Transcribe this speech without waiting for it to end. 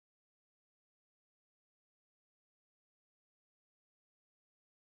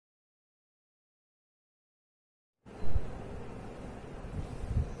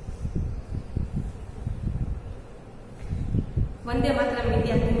વંદે માતરમ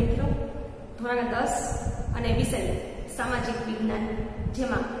વિદ્યાર્થી મિત્રો, ધોરણ 10 અને વિષય સામાજિક વિજ્ઞાન,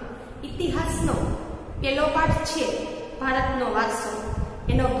 જેમાં ઇતિહાસનો પહેલો પાઠ છે ભારતનો વારસો,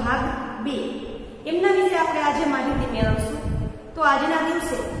 એનો ભાગ 2 એમના વિશે આપણે આજે માહિતી મેળવશું. તો આજના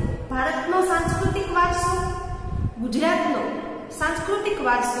દિવસે ભારતનો સાંસ્કૃતિક વારસો, ગુજરાતનો સાંસ્કૃતિક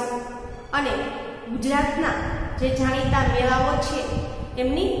વારસો અને ગુજરાતના જે જાણીતા મેળાઓ છે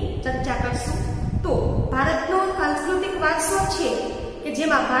એમની ચર્ચા કરશું. તો ભારતનો સાંસ્કૃતિક વારસો છે કે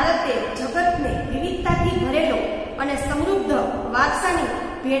જેમાં ભારતે જગતને વિવિધતાથી ભરેલો અને સમૃદ્ધ વારસાની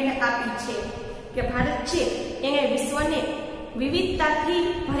ભેટ આપી છે. કે ભારત છે એને વિશ્વને વિવિધતાથી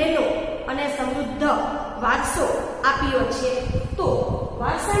ભરેલો અને સમૃદ્ધ વારસો આપ્યો છે. તો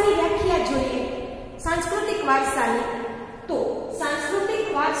વારસાની વ્યાખ્યા જોઈએ, સાંસ્કૃતિક વારસાની. તો સાંસ્કૃતિક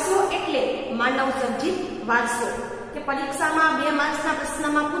વારસો એટલે માનવ સર્જિત વારસો. કે પરીક્ષામાં 2 માર્ક્સના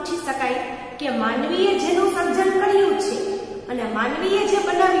પ્રશ્નમાં પૂછી શકાય કે માનવીએ જેનું સર્જન કર્યું છે અને માનવીએ જે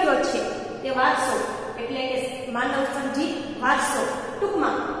બનાવ્યો છે તે વારસો એટલે કે માનવ સર્જિત વારસો.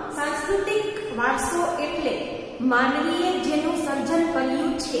 ટૂંકમાં સાંસ્કૃતિક વારસો એટલે માનવીએ જેનું સર્જન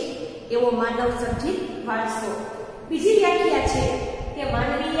કર્યું છે એવો માનવ સર્જિત વારસો. બીજી વ્યાખ્યા છે કે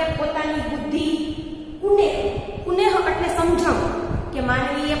માનવીએ પોતાની બુદ્ધિ, કુનેહ એટલે સમજણ, કે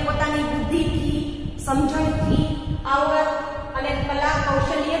માનવીએ પોતાની બુદ્ધિથી, સમજણથી, આવડત અને કલા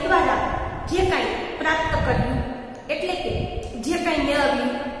કૌશલ્ય દ્વારા જે કંઈ પ્રાપ્ત કર્યું એટલે કે જે કંઈ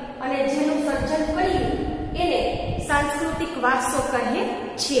મેળવ્યું અને જેનું સર્જન કર્યું એને સાંસ્કૃતિક વારસો કહે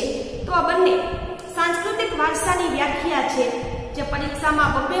છે. તો આ બંને સાંસ્કૃતિક વારસાની વ્યાખ્યા છે જે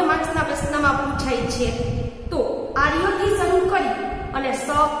પરીક્ષામાં 2 માર્ક્સના પ્રશ્નમાં પૂછાય છે. તો આર્યોથી શરૂ કરી અને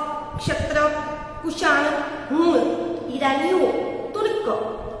શક, ક્ષત્ર, કુષાણ, હુણ, ઈરાનીઓ, તુર્ક,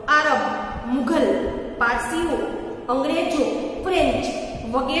 આરબ, મુઘલ, પારસીઓ, અંગ્રેજો, ફ્રેન્ચ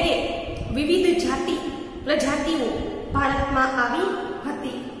વગેરે વિવિધ જાતિ પ્રજાતિઓ ભારતમાં આવી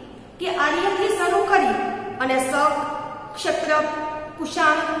હતી. કે આર્યથી શરૂ કરી અને શક, ક્ષત્ર,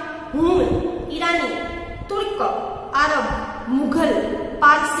 કુષાણ, હુણ, ઈરાની, તુર્ક, આરબ, મુઘલ,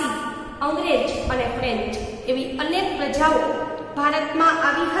 પારસી, અંગ્રેજ અને ફ્રેન્ચ એવી અનેક પ્રજાઓ ભારતમાં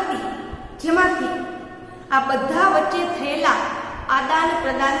આવી હતી. જેમાંથી આ બધા વચ્ચે થયેલા આદાન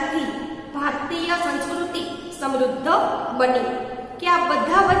પ્રદાનથી ભારતીય સંસ્કૃતિ સમૃદ્ધ બની. કે આ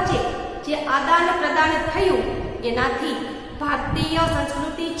બધા વચ્ચે જે આદાન પ્રદાન થયું એનાથી ભારતીય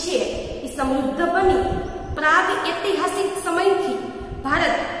સંસ્કૃતિ છે એ સમૃદ્ધ બની. પ્રાગ ઐતિહાસિક સમયથી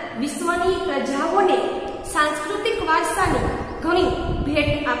ભારત વિશ્વની પ્રજાઓને સાંસ્કૃતિક વારસાની ઘણી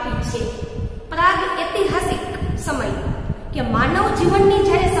ભેટ આપી છે. પ્રાગ ઐતિહાસિક સમય કે માનવ જીવનની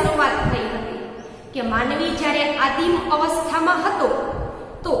જ્યારે શરૂઆત થઈ હતી, કે માનવી જ્યારે આદિમ અવસ્થામાં હતો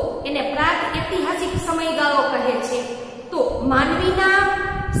તો એને પ્રાગ ઐતિહાસિક સમયગાળો કહે છે. તો માનવીના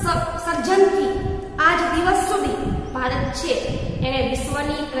સર્જનથી આજ દિવસ સુધી ભારત છે એને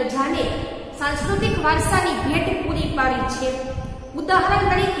વિશ્વની પ્રજાને સાંસ્કૃતિક વારસાની ભેટ પૂરી પાડી છે. ઉદાહરણ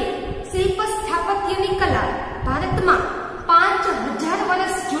તરીકે શિલ્પ સ્થાપત્યની કલા ભારતમાં 5000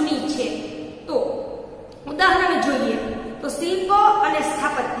 વર્ષ જૂની છે. તો ઉદાહરણ જોઈએ તો શિલ્પ અને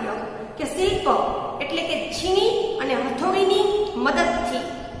સ્થાપત્ય. કે શિલ્પ એટલે કે છીણી અને હથોડીની મદદથી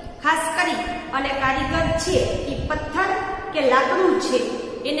ખાસ કરી અને કારીગર છે એ પથ્થર કે લાકડું છે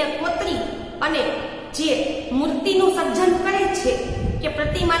એને કોતરી અને જે મૂર્તિનું સર્જન કરે છે કે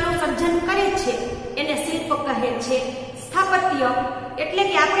પ્રતિમાનું સર્જન કરે છે એને શિલ્પ કહે છે. સ્થાપત્ય એટલે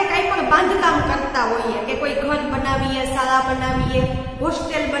કે આપણે કંઈ પણ બાંધકામ કરતા હોઈએ, કે કોઈ ઘર બનાવીએ, શાળા બનાવીએ,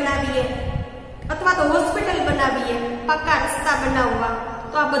 હોસ્ટેલ બનાવીએ અથવા તો હોસ્પિટલ બનાવીએ, પાકા રસ્તા બનાવવા,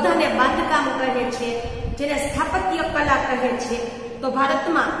 તો આ બધાને બાંધકામ કહે છે, જેને સ્થાપત્ય કલા કહે છે. તો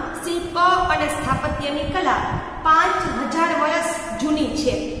ભારતમાં શિલ્પ અને સ્થાપત્યની કલા 5000 વર્ષ જૂની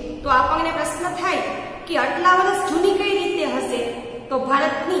છે. તો આપણને પ્રશ્ન થાય કે આટલા વર્ષ જૂની કઈ રીતે હશે? તો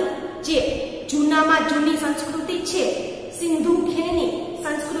ભારતની જે જૂનામાં જૂની સંસ્કૃતિ છે, સિંધુ ખીણની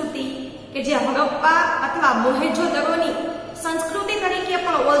સંસ્કૃતિ, કે જે હડપ્પા અથવા મોહેંજો-દરોની સંસ્કૃતિ તરીકે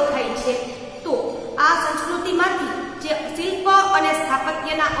પણ ઓળખાય છે. તો આ સંસ્કૃતિમાંથી જે શિલ્પ અને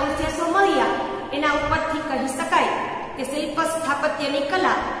સ્થાપત્યના અવશેષો મળ્યા એના ઉપરથી કહી શકાય કે શિલ્પ સ્થાપત્યની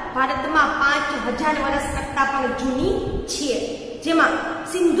કલા ભારતમાં 5000 વર્ષ કરતાં પણ જૂની છે. જેમાં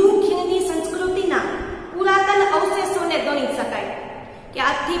સિંધુ ખીણની સંસ્કૃતિના પુરાતન અવશેષોને ગણી શકાય. કે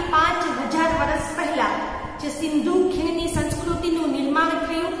આજથી 5000 વર્ષ પહેલા જે સિંધુ ખીણની સંસ્કૃતિનું નિર્માણ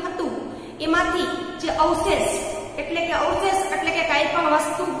થયું હતું એમાંથી જે અવશેષ એટલે કે કાંઈ પણ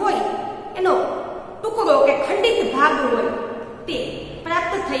વસ્તુ હોય એનો ટુકડો કે ખંડિત ભાગ હોય તે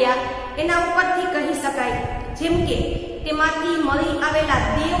પ્રાપ્ત થયા એના ઉપરથી કહી શકાય. જેમ કે તેમાંથી મળી આવેલા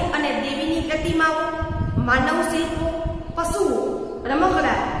દેવ અને દેવીની પ્રતિમાઓ, માનવ શિલ્પો, પશુઓ,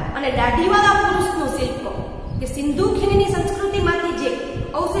 રમકડા અને દાઢીવાળા પુરુષનું શિલ્પ કે સિંધુ ખીણની સંસ્કૃતિમાંથી જે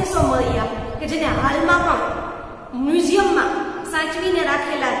અવશેષો મળ્યા કે જેને હાલમાં પણ મ્યુઝિયમમાં સાચવીને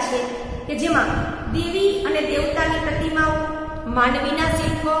રાખેલા છે કે જેમાં દેવી અને દેવતાની પ્રતિમાઓ, માનવીના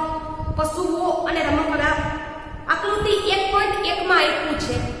શિલ્પો, પશુઓ અને રમકડા, આકૃતિ 1.1 માં આપ્યું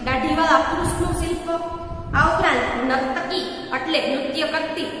છે દાઢીવાળા પુરુષનું શિલ્પ, આ ઉપરાંત નર્તકી એટલે નૃત્ય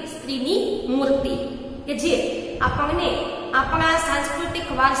કરતી સ્ત્રીની મૂર્તિ કે જે આપણને આપણા સાંસ્કૃતિક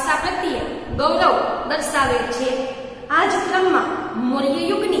વારસા પ્રત્યે ગૌરવ દર્શાવે છે. આ જ ક્રમમાં મૌર્ય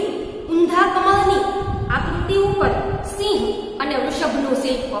યુગની ઊંધા કમળની આકૃતિ ઉપર સિંહ અને વૃષભનું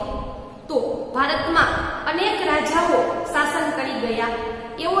શિલ્પ. તો ભારતમાં અનેક રાજાઓ શાસન કરી ગયા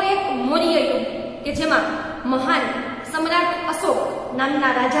એવો એક મૌર્ય યુગ કે જેમાં મહાન સમ્રાટ અશોક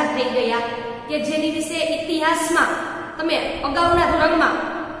નામના રાજા થઈ ગયા કે જેની વિશે ઇતિહાસમાં તમે અગાઉના ધોરણમાં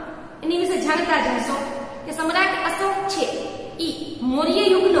એની વિશે જાણતા જ હશો કે સમ્રાટ અશોક છે ઈ મૌર્ય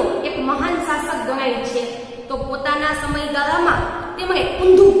યુગનો એક મહાન શાસક ગણાય છે. તો પોતાના સમયગાળામાં તેમણે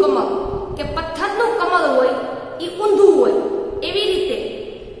ઊંધું કમળ કે પથ્થરનું કમળ હોય એ ઊંધું હોય એવી રીતે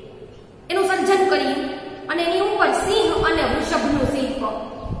એનું સર્જન કર્યું અને એની ઉપર સિંહ અને વૃષભનું શિલ્પ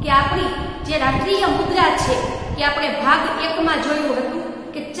કે આપણી જે રાષ્ટ્રીય મુદ્રા છે કે આપણે ભાગ 1 માં જોયું હતું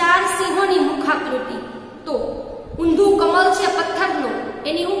કે 4 સિંહોની મુખાકૃતિ. તો ઊંધું કમળ છે પથ્થરનું,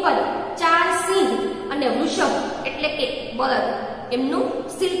 એની ઉપર 4 સિંહ અને વૃષભ એટલે કે બળદ એમનું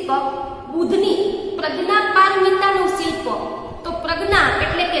શિલ્પ. બુદ્ધની પ્રજ્ઞા પારમિતાનું શિલ્પ. તો પ્રજ્ઞા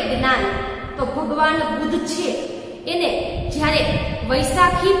એટલે કે જ્ઞાન. તો ભગવાન બુદ્ધ છે એને જ્યારે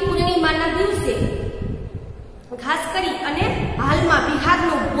વૈશાખી પૂર્ણિમાના દિવસે ખાસ કરી અને હાલમાં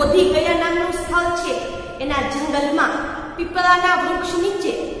બિહારનું બોધિગયા નામનું સ્થળ છે એના જંગલમાં પીપળાના વૃક્ષ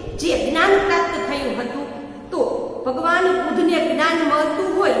નીચે જે જ્ઞાન પ્રાપ્ત થયું હતું. તો ભગવાન બુદ્ધને જ્ઞાન મળતું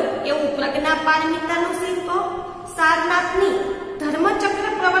હોય એવું પ્રજ્ઞા પારમિતાનું શિલ્પ. સારનાથની ધર્મચક્ર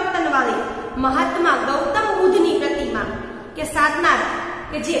પ્રવર્તન વાળી મહાત્મા ગૌતમ બુદ્ધની પ્રતિમા કે સારનાથ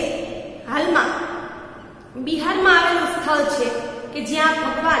કે જે હાલમાં બિહારમાં આવેલું સ્થળ છે કે જ્યાં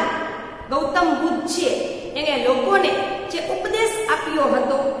ભગવાન ગૌતમ બુદ્ધ છે એને લોકોને જે ઉપદેશ આપ્યો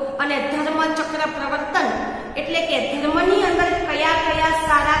હતો અને ધર્મચક્ર પ્રવર્તન એટલે કે ધર્મની અંદર કયા કયા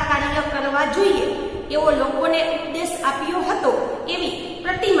સારા કાર્ય કરવા જોઈએ એવો લોકોને ઉપદેશ આપ્યો હતો એવી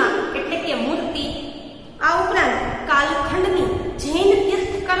પ્રતિમા એટલે કે મૂર્તિ. આ ઉપરાંત કાલખંડની જૈન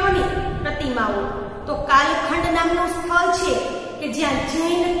તીર્થકરોની પ્રતિમાઓ. તો કાલખંડ નામનું સ્થળ છે કે જ્યાં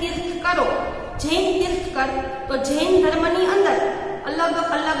જૈન તીર્થકરો તો જૈન ધર્મની અંદર અલગ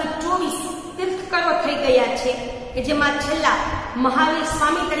અલગ 24 તીર્થકરો થઈ ગયા છે કે જેમાં છેલ્લા મહાવીર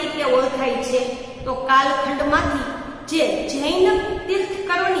સ્વામી તરીકે ઓળખાય છે. તો કાલખંડમાંથી જે જૈન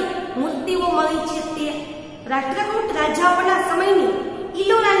તીર્થકરોની મૂર્તિઓ મળી છે તે રાષ્ટ્રકૂટ રાજાઓના સમયની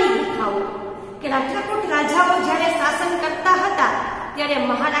ઇલોરાની ગુફાઓ કે રાષ્ટ્રકૂટ રાજાઓ જ્યારે શાસન કરતા હતા ત્યારે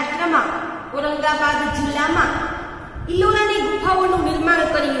મહારાષ્ટ્રમાં ઔરંગાબાદ જિલ્લામાં ઇલોરાની ગુફાઓનું નિર્માણ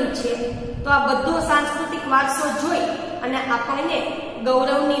કર્યું છે. તો આ બધો સાંસ્કૃતિક વારસો જોઈ અને આપણને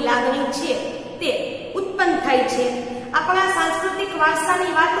ગૌરવની લાગણી છે તે ઉત્પન્ન થાય છે. આપણા સાંસ્કૃતિક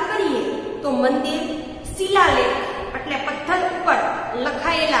વારસાની વાત કરીએ તો મંદિર, શિલાલેખ એટલે પથ્થર ઉપર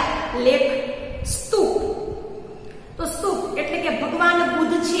લખાયેલા લેખ, સ્તૂપ. તો સ્તૂપ એટલે કે ભગવાન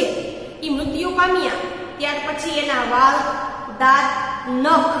બુદ્ધ છે એ મૃત્યુ પામ્યા ત્યાર પછી એના વાળ, દાંત,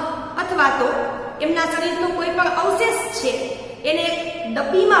 નખ અથવા તો એમના શરીરનો કોઈ પણ અવશેષ છે એને એક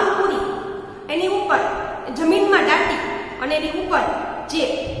ડબ્બીમાં પૂરી એની ઉપર જમીનમાં દાટી અને એની ઉપર જે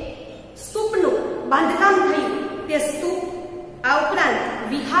સ્તૂપનું બાંધકામ થયું તે સ્તૂપ. આ ઉપરાંત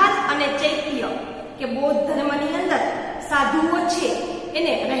વિહાર અને ચૈત્ય કે બૌદ્ધ ધર્મની અંદર સાધુઓ છે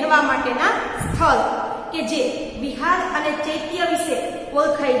એને રહેવા માટેના સ્થળ કે જે વિહાર અને ચૈત્ય વિશે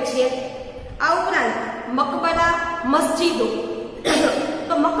ઓળખાય છે. આ ઉપરાંત મકબરા, મસ્જિદો.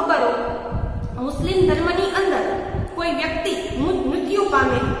 તો મકબરો મુસ્લિમ ધર્મની અંદર કોઈ વ્યક્તિ મૃત્યુ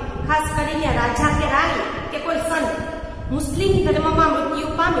પામે, ખાસ કરીને રાજા કે રાણી કે કોઈ સંત મુસ્લિમ ધર્મમાં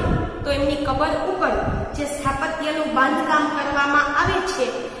મૃત્યુ પામે તો એમની કબર ઉપર જે સ્થાપત્યનું બાંધકામ કરવામાં આવે છે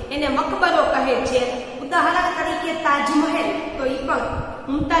એને મકબરો કહે છે. ઉદાહરણ તરીકે તાજમહેલ તો એ પણ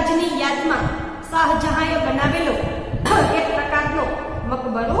મુમતાજની યાદમાં શાહજહાંએ બનાવેલો એક પ્રકારનો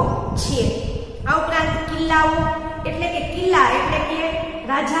મકબરો છે. આ ઉપરાંત કિલ્લાઓ એટલે કે કિલ્લા એટલે કે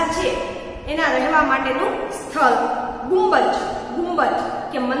રાજા છે એના રહેવા માટેનું સ્થળ. ગુંબજ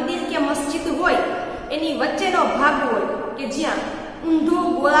કે મંદિર કે મસ્જિદ હોય એની વચ્ચેનો ભાગ હોય કે જ્યાં ઊંધો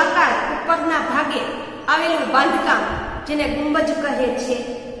ગોળાકાર ઉપરના ભાગે આવેલું બાંધકામ જેને ગુંબજ કહે છે.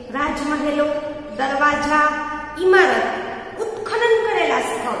 રાજમહેલો, દરવાજા, ઇમારત, ઉત્ખનન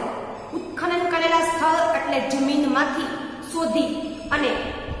કરેલા સ્થળ એટલે જમીનમાંથી શોધી અને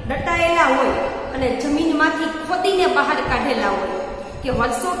દટાયેલા હોય અને જમીનમાંથી ખોદીને બહાર કાઢેલા હોય કે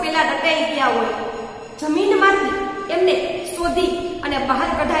વર્ષો પહેલા દટાઈ ગયા હોય જમીનમાંથી એમને શોધી અને બહાર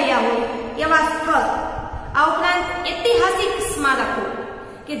કઢાયા હોય એવા સ્થળ, આ ઉપરાંત ઐતિહાસિક સ્મારકો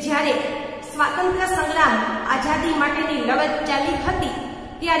કે જ્યારે સ્વાતંત્ર્ય સંગ્રામ આઝાદી માટેની લડત ચાલી હતી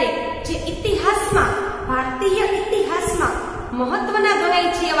ત્યારે જે ઇતિહાસમાં, ભારતીય ઇતિહાસમાં મહત્વના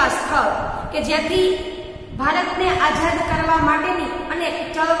ગણાય છે એવા સ્થળ કે જ્યાંથી ભારતને આઝાદ કરવા માટેની અનેક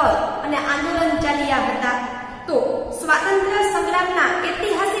ચળવળ અને આંદોલન ચાલ્યા હતા. તો સ્વાતંત્ર્ય સંગ્રામના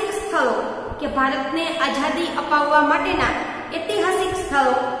ઐતિહાસિક સ્થળો કે ભારતને આઝાદી અપાવવા માટેના ઐતિહાસિક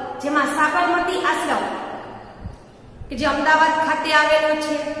સ્થળો, જેમાં સાબરમતી આશ્રમ કે જે અમદાવાદ ખાતે આવેલો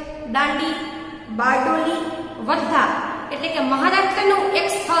છે, દાંડી, બારડોલી, વર્ધા એટલે કે મહારાષ્ટ્રનું એક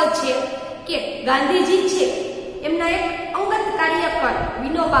સ્થળ છે કે ગાંધીજી છે એમના એક અંગત કાર્યકર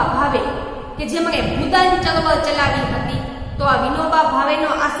વિનોબા ભાવે કે જેમણે ભૂદાન ચળવળ ચલાવી હતી, તો આ વિનોબા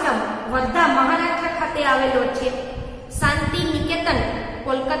ભાવેનો આશ્રમ વર્ધા મહારાષ્ટ્ર ખાતે આવેલો છે. શાંતિ નિકેતન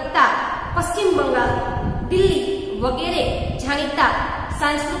કોલકાતા, પશ્ચિમ બંગાળ, દિલ્હી વગેરે જાણીતા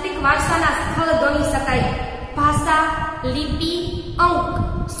સાંસ્કૃતિક વારસાના સ્થળ ગણી શકાય. ભાષા, લિપિ, અંક,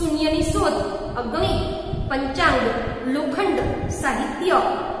 શૂન્યની શોધ, ગણિત, પંચાંગ, લોખંડ, સાહિત્ય,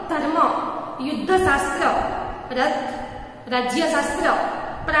 ધર્મ, યુદ્ધશાસ્ત્ર, રથ, રાજ્યશાસ્ત્ર,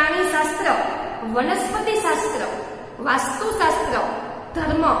 પ્રાણીશાસ્ત્ર, વનસ્પતિશાસ્ત્ર, વાસ્તુશાસ્ત્ર,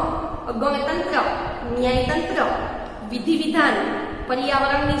 ધર્મ, ગણતંત્ર, ન્યાયતંત્ર, વિધિ વિધાન,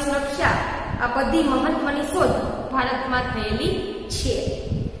 પર્યાવરણની સુરક્ષા, આ બધી મહત્વની શોધ ભારતમાં થયેલી છે.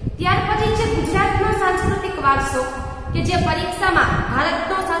 ત્યાર પછી છે ગુજરાતનો સાંસ્કૃતિક વારસો કે જે પરીક્ષામાં,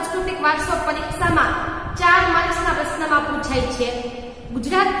 ભારતનો સાંસ્કૃતિક વારસો પરીક્ષામાં 4 માર્ક્સના પ્રશ્નમાં પૂછાય છે.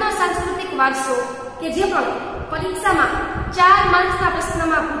 ગુજરાતનો સાંસ્કૃતિક વારસો કે જે પણ પરીક્ષામાં 4 માર્ક્સના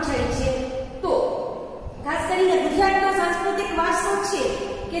પ્રશ્નમાં પૂછાય છે. તો ખાસ કરીને ગુજરાતનો સાંસ્કૃતિક વારસો છે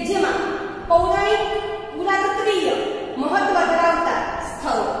કે જેમાં પૌરાણિક, પુરાતત્વીય મહત્વ ધરાવતા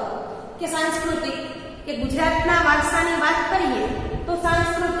સ્થળો કે સાંસ્કૃતિક કે ગુજરાતના વારસાની વાત કરીએ તો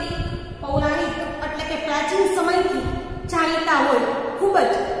સાંસ્કૃતિક, પૌરાણિક એટલે કે પ્રાચીન સમયથી જાણીતા હોય, ખૂબ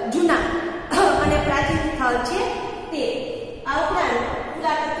જ જૂના અને પ્રાચીન સ્થળ છે તે. આ ઉપરાંત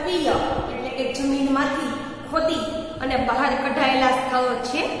પુરાતત્વીય એટલે કે જમીનમાંથી ખોદી અને બહાર કઢાયેલા સ્થળો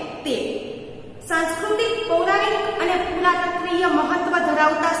છે તે. સાંસ્કૃતિક, પૌરાણિક અને પુરાતત્વીય મહત્વ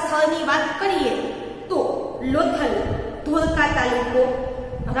ધરાવતા સ્થળની વાત કરીએ તો લોથલ, ધોળકા તાલુકો,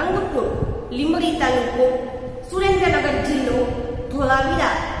 રંગપુર, લીંબડી તાલુકો, સુરેન્દ્રનગર જિલ્લો,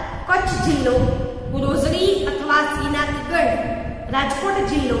 ધોળાવીરા, કચ્છ જિલ્લો, રોજડી અથવા શ્રીનાથગઢ, રાજકોટ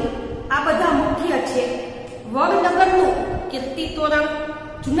જિલ્લો, આ બધા મુખ્ય છે. વડનગરનું કીર્તિ તોરણ,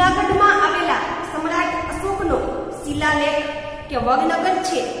 જૂનાગઢમાં આવેલા સમ્રાટ અશોકનો શિલાલેખ કે વડનગર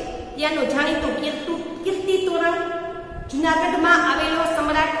છે ત્યાંનું જાણીતું કીર્તિ તોરણ, જૂનાગઢમાં આવેલો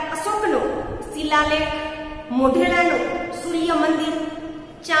સમ્રાટ અશોકનો શિલાલેખ, મોઢેરાનું સૂર્ય મંદિર,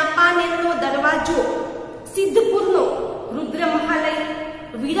 ચાંપાનેરનો દરવાજો, સિદ્ધપુરનો રુદ્ર મહાલય,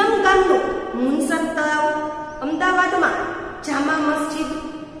 વિરમગામનું મુનસર તળાવ, અમદાવાદમાં જામા મસ્જિદ,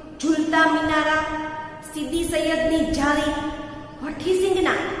 ઝુલતા મિનારા, સીદી સૈયદની જાળી,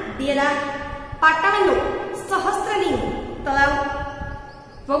 હઠીસિંગના ડેરા, પાટણનું સહસ્ત્રલિંગ તળાવ,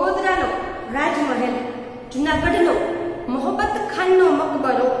 વડોદરાનો રાજમહેલ, જૂનાગઢનો મોહબ્બત ખાનનો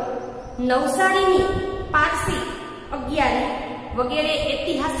મકબરો, નવસારીની પારસી અગિયારી વગેરે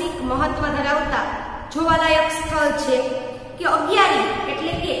ઐતિહાસિક મહત્વ ધરાવતા જોવાલાયક સ્થળ છે. કે અગિયારી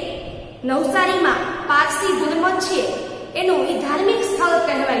એટલે કે નવસારીમાં પારસી ધર્મ છે એનું એ ધાર્મિક સ્થળ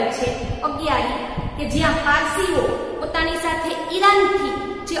કહેવાય છે. અગિયારી કે જ્યાં પારસીઓ પોતાની સાથે ઈરાનથી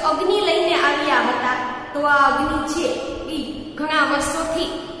જે અગ્નિ લઈને આવ્યા હતા, તો આ અગ્નિ છે એ ઘણા વર્ષોથી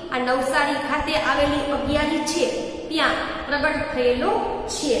આ નવસારી ખાતે આવેલી અગિયારી છે ત્યાં પ્રગટ થયેલો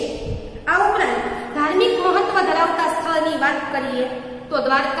છે. આ ઉપરાંત ધાર્મિક મહત્વ ધરાવતા સ્થળની વાત કરીએ તો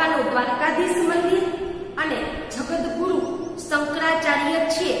દ્વારકાનું દ્વારકાધીશ મંદિર અને જગતગુરુ શંકરાચાર્ય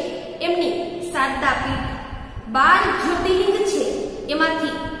છે એમની શારદા પીઠ, 12 જ્યોતિર્લિંગ છે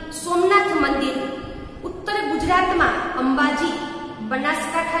એમાંથી સોમનાથ મંદિર, ઉત્તર ગુજરાતમાં અંબાજી,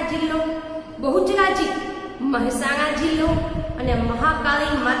 બનાસકાંઠા જિલ્લો, બહુચરાજી, મહેસાણા જિલ્લો અને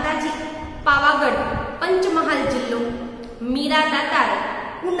મહાકાળી માતાજી, પાવાગઢ, પંચમહાલ જિલ્લો, મીરા દાતાર,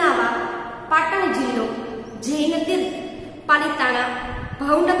 ઉનાવા, પાટણ જિલ્લો, જૈન તીર્થ, પાલિતાણા,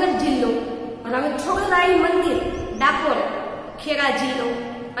 ભાવનગર જિલ્લો, રણછોડરાય મંદિર, ડાકોર, ખેડા જિલ્લો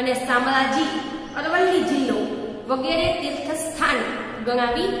અને શામળાજી, અરવલ્લી જિલ્લો વગેરે તીર્થસ્થાન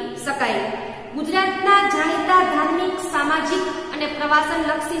ગણાવી શકાય. ગુજરાતના જાણીતા ધાર્મિક, સામાજિક અને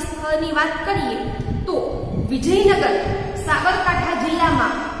પ્રવાસનલક્ષી સ્થળની વાત કરીએ તો વિજયનગર, સાબરકાંઠા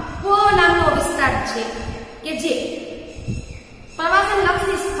જિલ્લામાં પોળો નામનો વિસ્તાર છે કે જે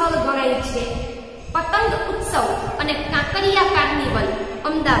પ્રવાસનલક્ષી સ્થળ ગણાય છે. પતંગ ઉત્સવ અને કાંકરિયા કાર્નિવલ,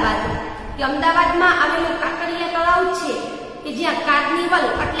 અમદાવાદ કે કે અમદાવાદમાં આવેલું કાંકરિયા તળાવ છે કે જ્યાં કાર્નિવલ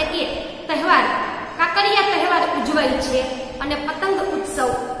એટલે કે તહેવાર કાંકરિયા તહેવાર ઉજવાય છે અને પતંગ ઉત્સવ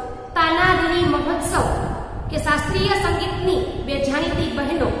તાનારીરી મહોત્સવ કે શાસ્ત્રીય સંગીતની બે જાણીતી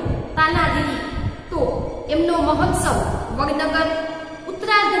બહેનો તાનારીરી તો એમનો મહોત્સવ વડનગર,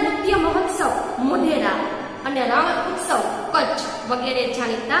 ઉત્તરાર્ધ નૃત્ય મહોત્સવ મોઢેરા અને રણ ઉત્સવ કચ્છ વગેરે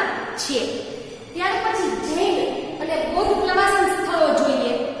જાણીતા છે. ત્યાર પછી જૈન અને બૌદ્ધ પ્રવાસન સ્થળો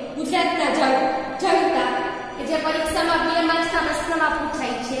જોઈએ ગુજરાતના જાણીતા કે જે પરીક્ષામાં 2 માર્ક્સના પ્રશ્નમાં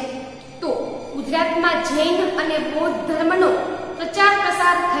પૂછાય છે. તો ગુજરાતમાં જૈન અને બૌદ્ધ ધર્મનો પ્રચાર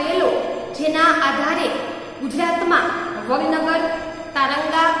પ્રસાર થયેલો, જેના આધારે ગુજરાતમાં વડનગર,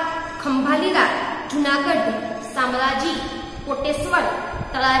 તારંગા, ખંભાલીરા, જુનાગઢ, શામળાજી, કોટેશ્વર,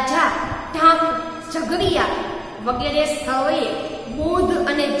 તળાજા, ઢાંક, ઝઘડિયા વગેરે સ્થળોએ બૌદ્ધ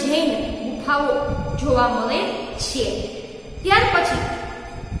અને જૈન ગુફાઓ જોવા મળે છે. ત્યાર પછી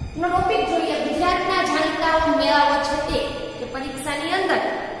ટોપિક જોઈએ ગુજરાતના જાણીતા મેળાઓ છે તે કે પરીક્ષાની અંદર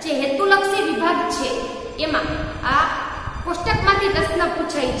જે હેતુલક્ષી વિભાગ છે એમાં આ કોષ્ટકમાંથી પ્રશ્ન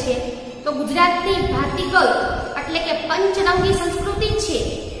પૂછાય છે. તો ગુજરાતની ભાતીગળ એટલે કે પંચરંગી સંસ્કૃતિ છે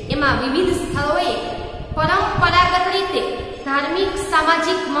એમાં વિવિધ સ્થળોએ પરંપરાગત રીતે ધાર્મિક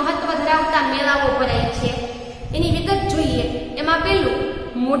સામાજિક મહત્વ ધરાવતા મેળાઓ ભરાય છે. એની વિગત જોઈએ. એમાં પહેલું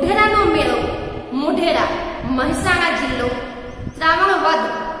મોઢેરાનો મેળો, મોઢેરા મહેસાણા જિલ્લો, શ્રાવણ વદ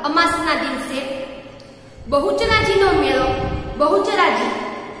અમાસના દિવસે. બહુચરાજીનો મેળો, બહુચરાજી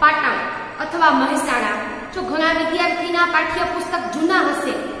પાટણ અથવા મહેસાણા. જો ઘણા વિદ્યાર્થીના પાઠ્યપુસ્તક જૂના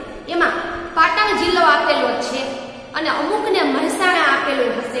હશે એમાં પાટણ જિલ્લો આપેલો છે અને અમુકને મહેસાણા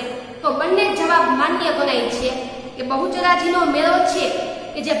આપેલું હશે તો બંને જવાબ માન્ય ગણાય છે કે બહુચરાજીનો મેળો છે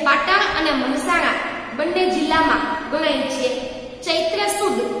કે જે પાટણ અને મહેસાણા બંને જિલ્લામાં ગણાય છે. ચૈત્ર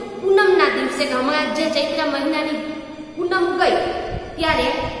સુદ પૂનમના દિવસે, હમણાં જે ચૈત્ર મહિનાની પૂનમ ગઈ ત્યારે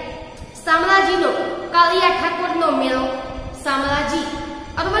શામળાજીનો કાળિયા ઠાકોરનો મેળો, શામળાજી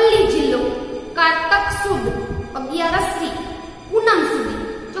અરવલ્લી જિલ્લો, કારતક સુદ 11 થી પૂનમ સુધી.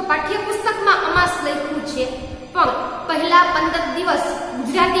 જો પાઠ્યપુસ્તકમાં અમાસ લખ્યું છે પણ પહેલા 15 દિવસ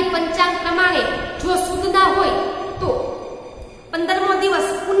ગુજરાતી પંચાંગ પ્રમાણે જો સુદના હોય તો 15મો દિવસ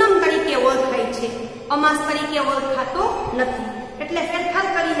પૂનમ તરીકે ઓળખાય છે, અમાસ તરીકે ઓળખાતો નથી. એટલે ફેરફાર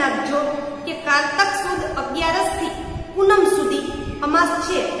કરી નાખજો કે કારતક સુદ 11 થી પૂનમ સુધી અમાસ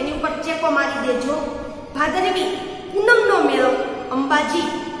છે એની ઉપર ચેકો મારી દેજો. ભાદરવી પૂનમનો મેળો અંબાજી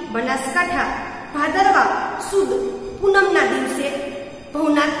બનાસકાંઠા, ભાદરવા સુદ પૂનમના દિવસે.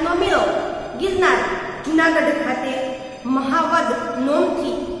 ભવનાથનો મેળો ગિરનાર જુનાગઢ ખાતે, મહાવદ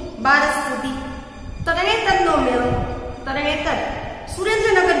નોમથી 12 સુધી. તરણેતરનો મેળો તરણેતર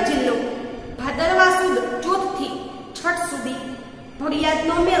સુરેન્દ્રનગર જિલ્લો, ભાદરવા સુદ 14 થી 6 સુધી.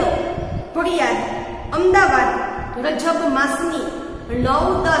 ભડિયાદનો મેળો ભડિયાદ અમદાવાદ રજબ માસની 9,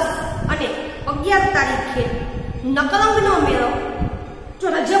 10 અને 11 તારીખે. નકરંગનો મેળો જો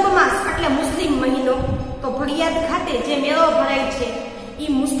રજબ માસ એટલે મુસ્લિમ મહિનો તો ભડિયાદ ખાતે જે મેળો ભરાય છે એ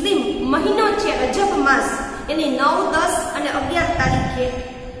મુસ્લિમ મહિનો છે રજબ માસ, એની 9, 10 અને 11 તારીખે.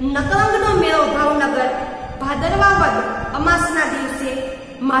 નકરંગનો મેળો ભાવનગર ભાદરવા વદ અમાસના દિવસે.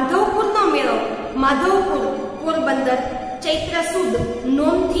 માધવપુરનો મેળો માધવપુર પોરબંદર ચૈત્ર સુદ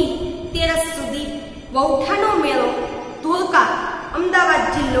 9 થી 13 સુધી. વૌઠાનો મેળો ધોળકા અમદાવાદ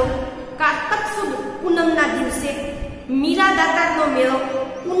જિલ્લો, કારતક સુદ પૂનમના દિવસે. મીરા દાતારનો મેળો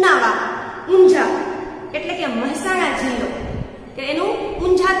ઉનાવા ઊંઝા એટલે કે મહેસાણા જિલ્લો કે એનું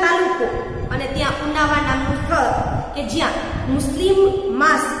ઊંઝા તાલુકો અને ત્યાં ઉનાવા નામનું સ્થળ કે જ્યાં મુસ્લિમ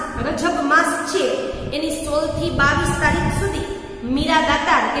માસ રજબ માસ છે એની 16 થી 22 તારીખ સુધી મીરા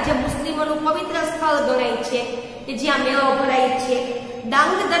દાતાર કે જે મુસ્લિમોનું પવિત્ર સ્થળ ગણાય છે કે જ્યાં મેળો ભરાય છે.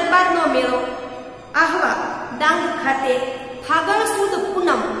 ડાંગ દરબારનો મેળો આહવા ડાંગ ખાતે. ફાગણ સુદ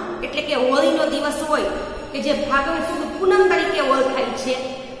પૂનમ એટલે કે હોળીનો દિવસ હોય કે જે ફાગણ સુદ પૂનમ તરીકે ઓળખાય છે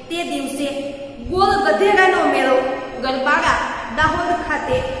તે દિવસે. ગોળ ગધેડાનો મેળો ગરબાડા દાહોદ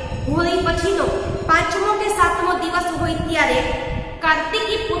ખાતે. હોળી પછીનો 5મો કે 7મો દિવસ હોય ત્યારે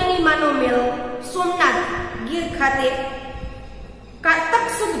કાર્તિકી પૂર્ણિમાનો મેળો સોમનાથ ગીર ખાતે. કારતક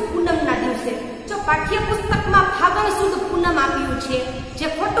સુદ પૂનમના દિવસે. જો પાઠ્યપુસ્તકમાં ફાગણ સુદ પૂનમ આપ્યું છે જે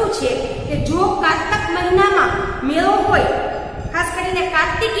ખોટું છે કે જો કારતક મહિનામાં મેળો હોય, ખાસ કરીને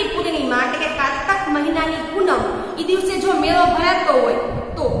કાર્તિકી પૂર્ણિમા એટલે કે કારતક મહિનાની પૂનમ એ દિવસે જો મેળો ભરાતો હોય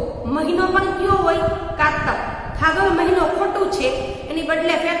તો મહિનો પણ કયો હોય કારતક. ફાગણ મહિનો ખોટું છે એની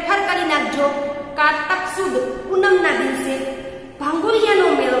બદલે ફેરફાર કરી નાખજો કારતક સુદ પૂનમના દિવસે. ભાંગુરિયાનો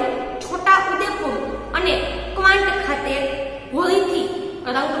મેળો છોટા ઉદેપુર અને ક્વાંટ ખાતે હોળીથી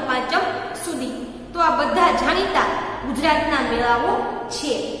રંગ પાંચમ સુધી. તો આ બધા જાણીતા ગુજરાતના મેળાઓ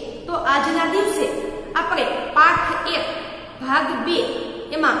છે. તો આજના દિવસે આપણે પાઠ 1 ભાગ 2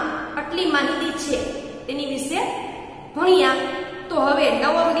 એમાં કેટલી માહિતી છે તેની વિશે ભણ્યા. તો હવે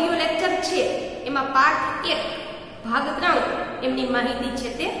નવો વિડિયો લેક્ચર છે એમાં પાર્ટ 1 ભાગ 3 એમની માહિતી છે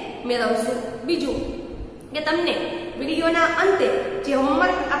તે મેળવશું. બીજું કે તમને વિડિયોના અંતે જે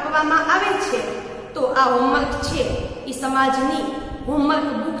હોમવર્ક આપવામાં આવે છે તો આ હોમવર્ક છે એ સમાજની હોમવર્ક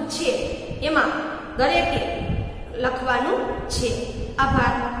બુક છે એમાં દરેકે લખવાનું છે.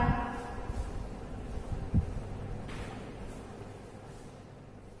 આભાર.